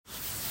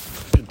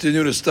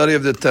Continue the study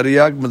of the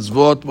Tariag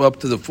Mitzvot. We're up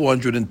to the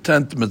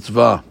 410th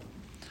Mitzvah.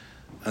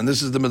 And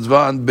this is the Mitzvah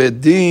on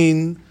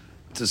Bedin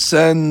to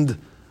send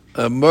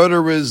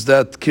murderers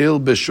that kill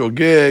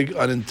Beshogeg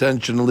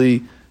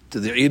unintentionally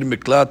to the Ir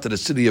Miklat, to the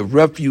city of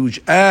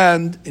refuge.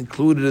 And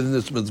included in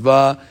this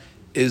Mitzvah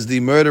is the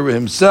murderer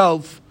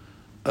himself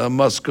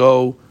must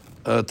go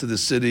to the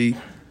city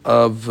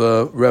of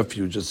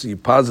refuge. It's the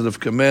positive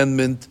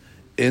commandment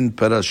in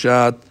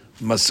Parashat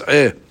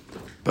Mas'eh.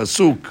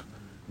 Pasuk.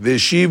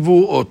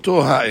 Veshivu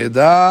oto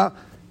ha'eda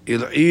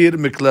il ir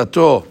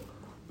miklato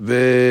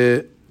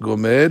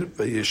vegomer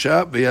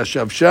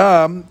veyashav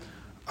sham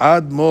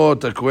ad mot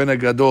haKohen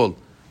HaGadol.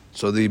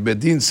 So the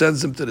Bedin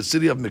sends him to the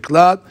city of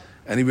Miklat,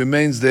 and he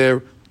remains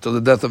there till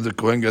the death of the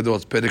Kohen Gadol.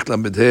 It's Perek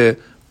Lamed He,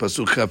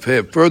 Pasuk Chaf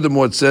He.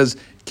 Furthermore, it says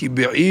Ki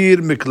be'ir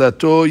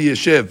miklato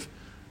yeshev,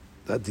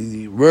 that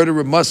the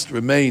murderer must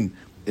remain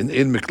in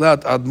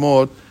Miklat ad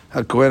mot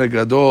haKohen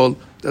HaGadol.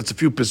 That's a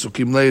few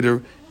Pesukim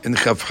later in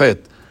Chaf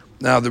Het.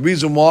 Now, the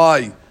reason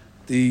why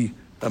the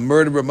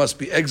murderer must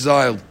be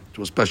exiled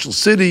to a special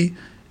city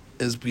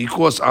is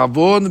because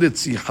avon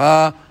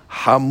ritzicha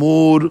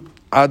hamur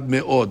ad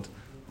me'od.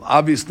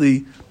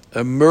 Obviously,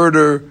 a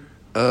murder,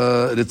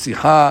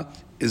 ritzicha,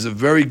 is a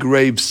very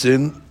grave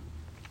sin.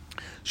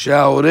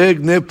 Sha'oreg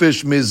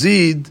nefesh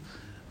mezid,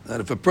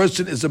 that if a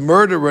person is a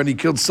murderer and he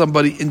killed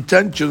somebody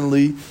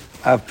intentionally,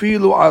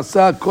 afilu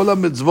asa kol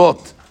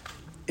mitzvot,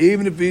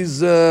 even if he's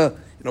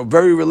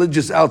very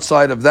religious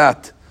outside of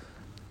that.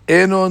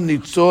 Eno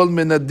nitzol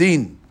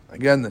menadin.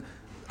 Again,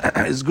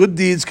 his good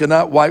deeds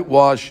cannot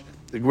whitewash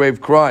the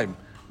grave crime.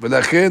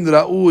 V'lachen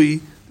ra'ui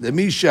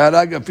lemi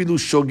sheharag afilu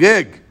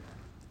shogeg.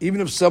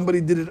 Even if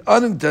somebody did it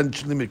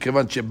unintentionally,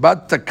 mekevan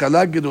shebat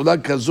takala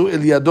gedola kazu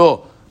el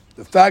yado,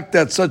 the fact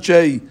that such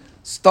a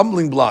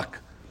stumbling block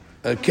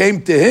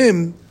came to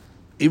him,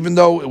 even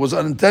though it was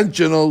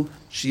unintentional,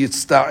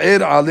 shiyitzta'er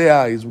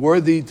aleha, he's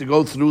worthy to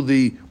go through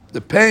the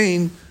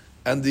pain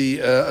and the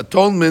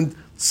atonement,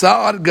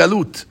 sa'ar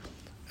galut.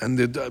 And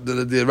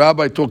the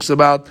rabbi talks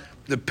about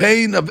the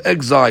pain of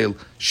exile,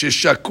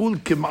 sheshakul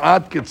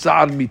kim'at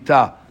ketza'ar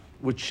mita,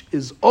 which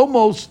is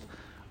almost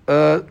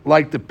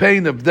like the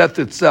pain of death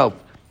itself.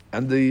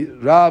 And the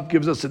Rav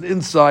gives us an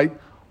insight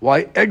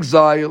why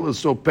exile is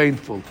so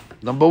painful.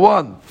 Number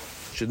one,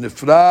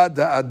 shenifrad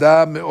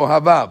ha'adam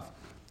me'ohavav,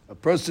 a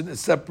person is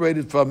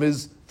separated from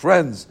his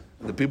friends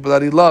and the people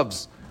that he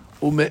loves.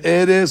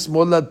 Ume'eres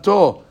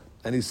molato,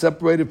 and he's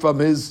separated from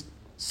his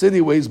city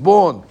where he's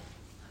born.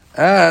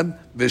 And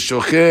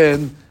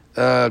Veshochen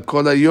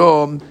kol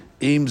hayom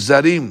im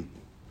zarim,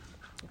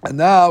 and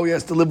now he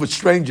has to live with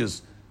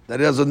strangers that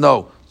he doesn't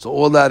know. So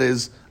all that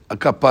is a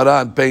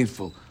kapara and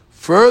painful.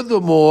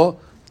 Furthermore,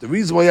 the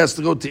reason why he has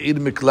to go to Ir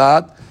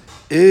Miklat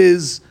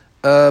is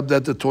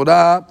that the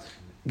Torah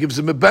gives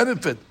him a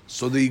benefit.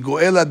 So the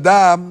Goel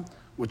Adam,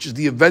 which is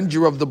the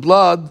avenger of the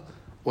blood,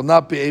 will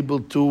not be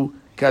able to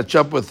catch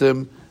up with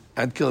him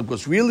and kill him,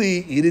 because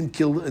really he didn't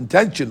kill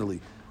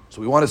intentionally. So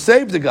we want to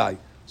save the guy.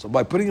 So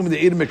by putting him in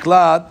the Ir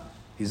Miklat,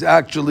 he's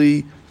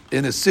actually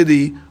in a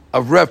city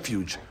of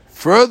refuge.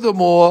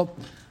 Furthermore,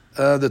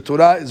 the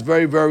Torah is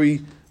very,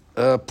 very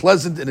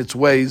pleasant in its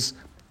ways,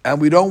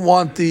 and we don't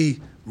want the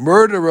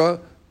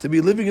murderer to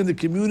be living in the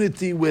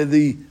community where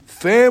the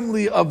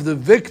family of the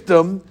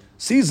victim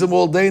sees him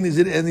all day and he's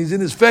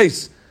in his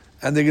face,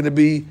 and they're going to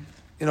be,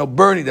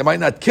 burning. They might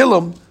not kill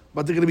him,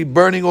 but they're going to be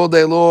burning all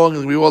day long,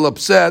 and we're all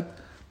upset.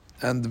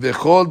 And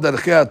v'chol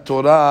darchei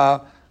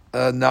Torah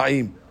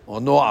na'im or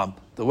no'am.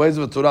 The ways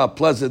of the Torah are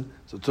pleasant.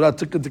 So Torah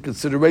took into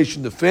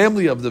consideration the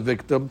family of the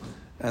victim,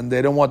 and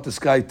they don't want this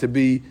guy to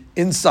be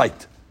in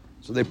sight.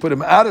 So they put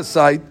him out of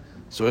sight,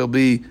 so he'll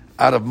be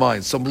out of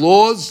mind. Some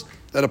laws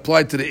that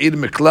apply to the Ir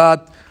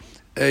Miklat: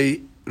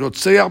 a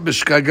Rotzeach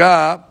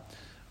B'Shkaga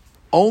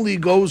only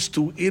goes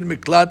to Ir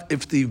Miklat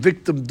if the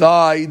victim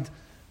died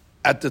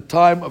at the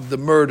time of the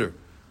murder.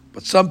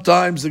 But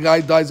sometimes the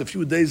guy dies a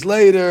few days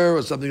later,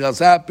 or something else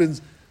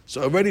happens.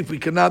 So already, if we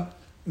cannot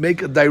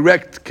make a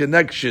direct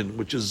connection,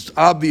 which is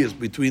obvious,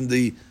 between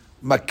the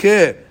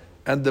makeh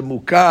and the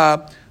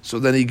mukah, so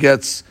then he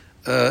gets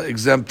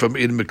exempt from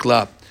Ir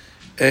Miklat.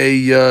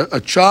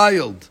 A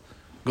child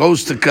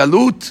goes to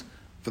galut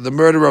for the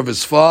murder of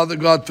his father,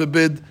 God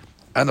forbid,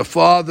 and a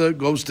father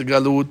goes to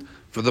galut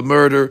for the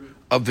murder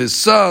of his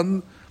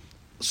son,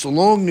 so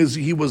long as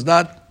he was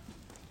not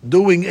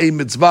doing a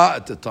mitzvah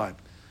at the time.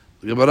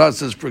 The Gemara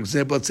says, for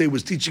example, let's say he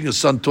was teaching his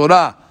son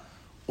Torah,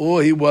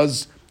 or he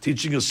was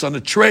teaching his son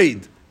a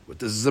trade, but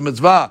this is a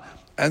mitzvah.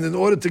 And in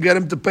order to get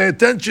him to pay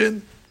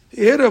attention,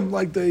 he hit him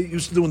like they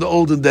used to do in the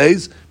olden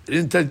days. They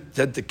didn't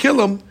intend to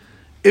kill him.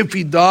 If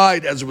he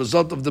died as a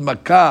result of the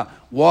makkah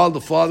while the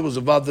father was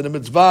involved in a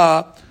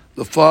mitzvah,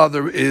 the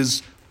father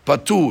is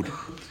patur.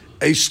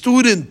 A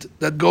student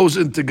that goes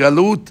into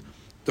galut,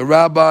 the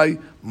rabbi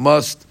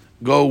must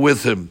go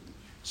with him.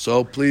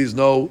 So please,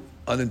 no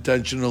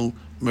unintentional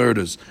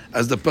murders.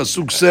 As the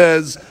pasuk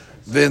says,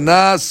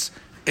 Venas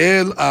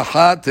el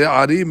achat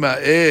he'arim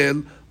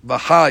ha'el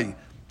v'chai.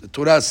 The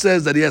Torah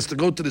says that he has to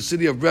go to the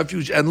city of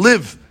refuge and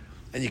live.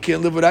 And you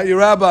can't live without your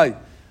rabbi.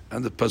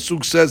 And the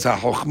pasuk says,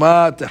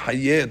 "HaChochma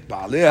tehayet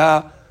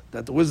ba'aleha,"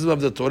 that the wisdom of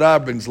the Torah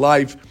brings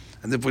life,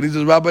 and therefore he needs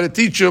a rabbi to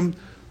teach him.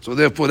 So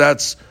therefore,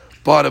 that's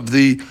part of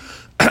the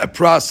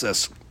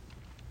process.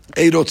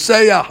 A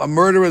rotzeach, a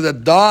murderer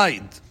that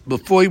died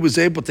before he was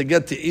able to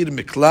get to Ir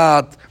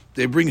Miklat,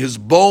 they bring his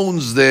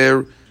bones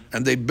there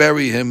and they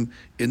bury him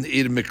in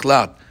Ir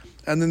Miklat.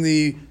 And then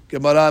the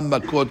Gemara in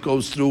Makot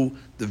goes through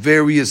the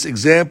various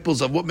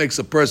examples of what makes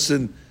a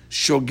person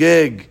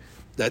shogeg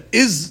that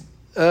is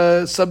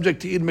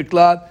subject to Ir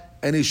Miklat,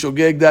 and a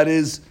shogeg that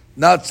is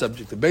not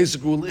subject. The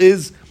basic rule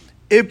is,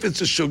 if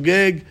it's a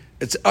shogeg,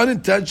 it's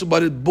unintentional,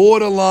 but it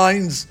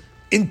borderlines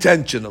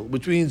intentional,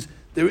 which means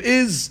there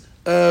is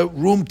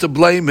room to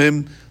blame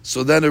him,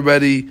 so then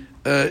already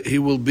he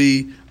will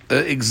be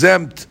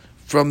exempt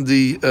from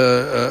the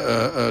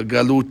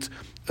galut.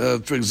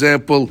 For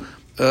example,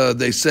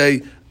 they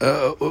say,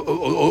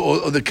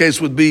 or the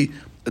case would be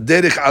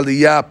derech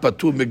aliyah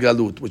patur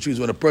megalut, which means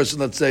when a person,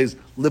 let's say, is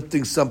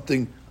lifting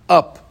something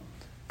up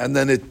and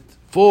then it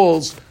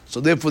falls, so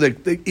therefore,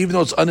 they, even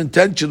though it's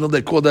unintentional,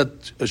 they call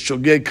that a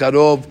shogeg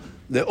karov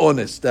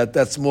le'ones.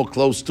 That's more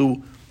close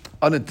to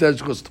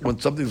unintentional, because when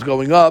something's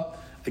going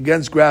up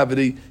against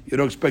gravity, you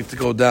don't expect to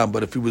go down.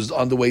 But if he was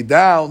on the way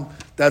down,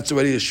 that's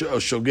already a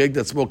shogeg,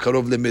 that's more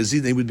karov le'mezid,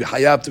 and he would be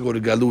hayab to go to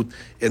galut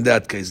in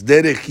that case.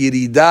 Derech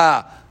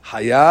yirida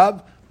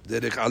hayab,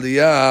 derech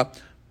aliyah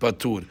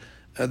patur.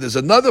 And there's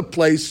another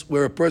place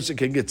where a person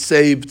can get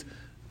saved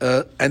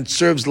and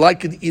serves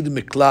like an Ir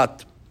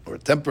Miklat, or a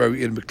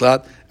temporary Ir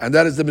Miklat, and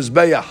that is the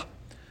Mizbeach.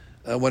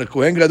 When a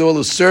Kohen Gadol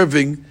is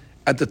serving,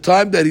 at the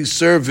time that he's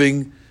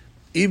serving,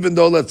 even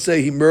though, let's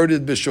say, he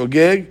murdered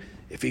B'Shogeg,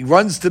 if he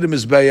runs to the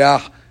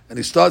Mizbeach and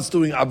he starts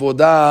doing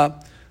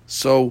Avodah,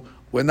 so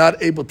we're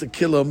not able to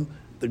kill him,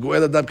 the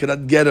Goel Adam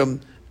cannot get him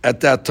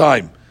at that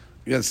time.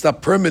 Again, it's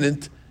not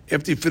permanent.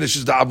 After he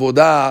finishes the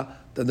Avodah,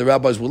 then the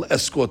rabbis will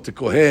escort the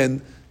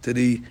Kohen to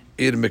the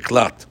Ir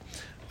Miklat.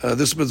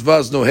 This mitzvah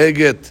is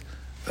noheget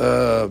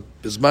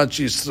Bizman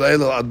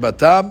Yisrael al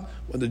Adbatam,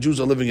 when the Jews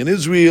are living in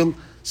Israel.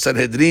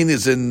 Sanhedrin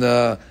is in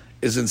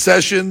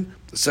session.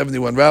 The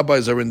 71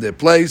 rabbis are in their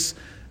place,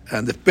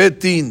 and if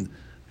Betin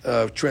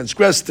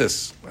transgressed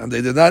this, and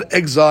they did not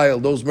exile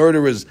those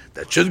murderers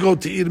that should go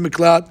to Ir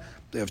Miklat,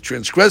 they have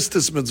transgressed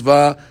this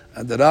mitzvah,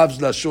 and the Rav's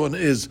lashon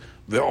is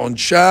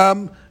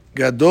ve'onsham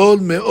gadol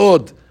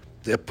me'od.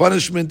 Their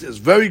punishment is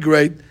very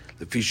great.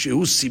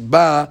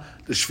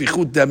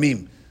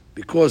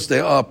 Because they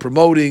are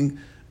promoting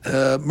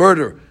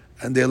murder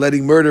and they're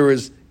letting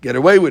murderers get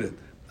away with it,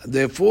 and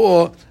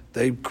therefore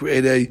they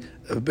create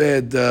a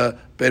bad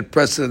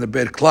precedent, a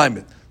bad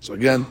climate. So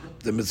again,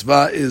 the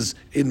mitzvah is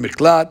in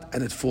miklat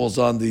and it falls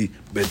on the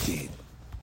bedin.